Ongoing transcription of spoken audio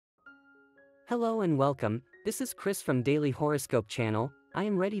Hello and welcome, this is Chris from Daily Horoscope channel. I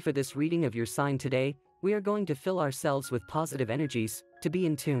am ready for this reading of your sign today. We are going to fill ourselves with positive energies, to be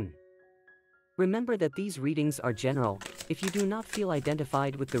in tune. Remember that these readings are general. If you do not feel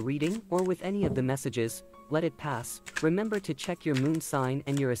identified with the reading or with any of the messages, let it pass. Remember to check your moon sign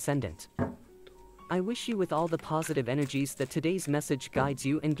and your ascendant. I wish you with all the positive energies that today's message guides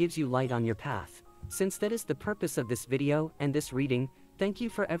you and gives you light on your path. Since that is the purpose of this video and this reading, thank you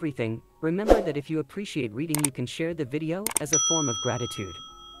for everything. Remember that if you appreciate reading, you can share the video as a form of gratitude.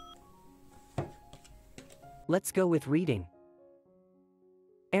 Let's go with reading.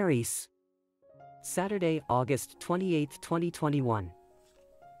 Aries. Saturday, August 28, 2021.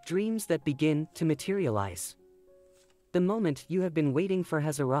 Dreams that begin to materialize. The moment you have been waiting for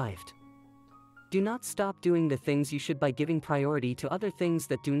has arrived. Do not stop doing the things you should by giving priority to other things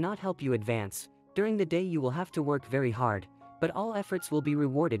that do not help you advance. During the day you will have to work very hard, but all efforts will be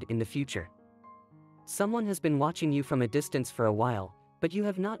rewarded in the future. Someone has been watching you from a distance for a while, but you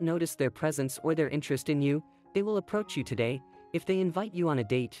have not noticed their presence or their interest in you. They will approach you today. If they invite you on a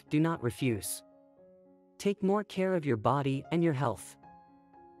date, do not refuse. Take more care of your body and your health.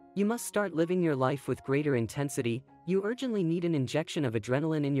 You must start living your life with greater intensity. You urgently need an injection of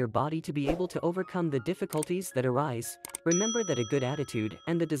adrenaline in your body to be able to overcome the difficulties that arise. Remember that a good attitude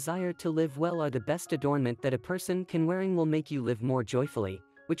and the desire to live well are the best adornment that a person can wearing will make you live more joyfully,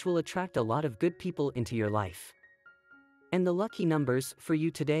 which will attract a lot of good people into your life. And the lucky numbers for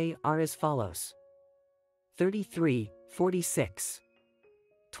you today are as follows: 33, 46,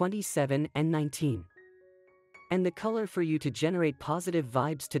 27 and 19. And the color for you to generate positive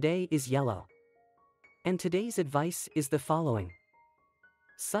vibes today is yellow. And today's advice is the following.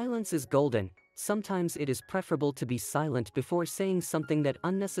 Silence is golden. Sometimes it is preferable to be silent before saying something that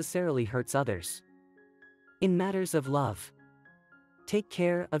unnecessarily hurts others. In matters of love, take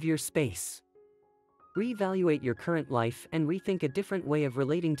care of your space. Reevaluate your current life and rethink a different way of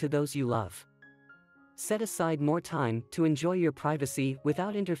relating to those you love. Set aside more time to enjoy your privacy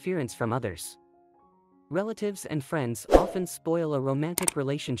without interference from others. Relatives and friends often spoil a romantic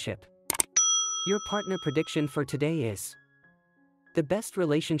relationship. Your partner prediction for today is the best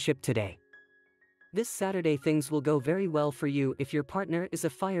relationship today. This Saturday things will go very well for you if your partner is a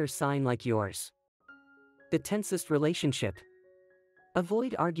fire sign like yours. The tensest relationship.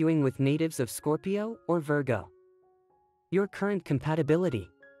 Avoid arguing with natives of Scorpio or Virgo. Your current compatibility.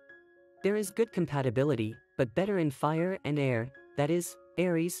 There is good compatibility, but better in fire and air, that is,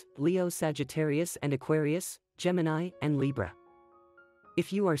 Aries, Leo, Sagittarius and Aquarius, Gemini and Libra.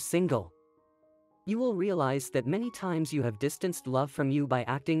 If you are single, you will realize that many times you have distanced love from you by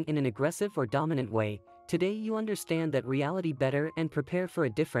acting in an aggressive or dominant way. Today you understand that reality better and prepare for a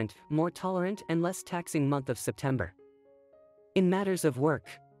different, more tolerant and less taxing month of September. In matters of work,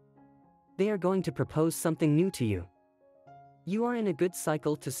 they are going to propose something new to you. You are in a good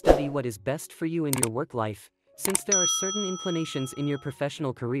cycle to study what is best for you in your work life, since there are certain inclinations in your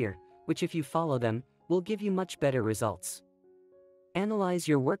professional career, which if you follow them, will give you much better results. Analyze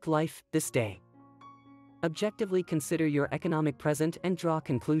your work life this day. Objectively consider your economic present and draw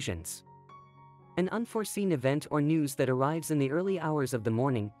conclusions. An unforeseen event or news that arrives in the early hours of the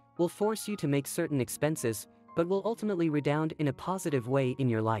morning will force you to make certain expenses, but will ultimately redound in a positive way in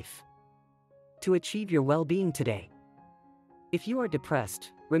your life. To achieve your well-being today. If you are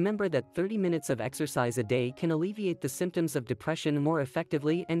depressed, remember that 30 minutes of exercise a day can alleviate the symptoms of depression more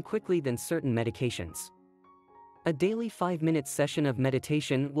effectively and quickly than certain medications. A daily 5-minute session of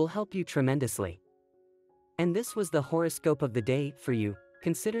meditation will help you tremendously. And this was the horoscope of the day for you.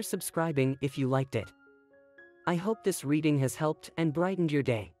 Consider subscribing if you liked it. I hope this reading has helped and brightened your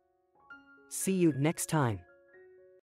day. See you next time.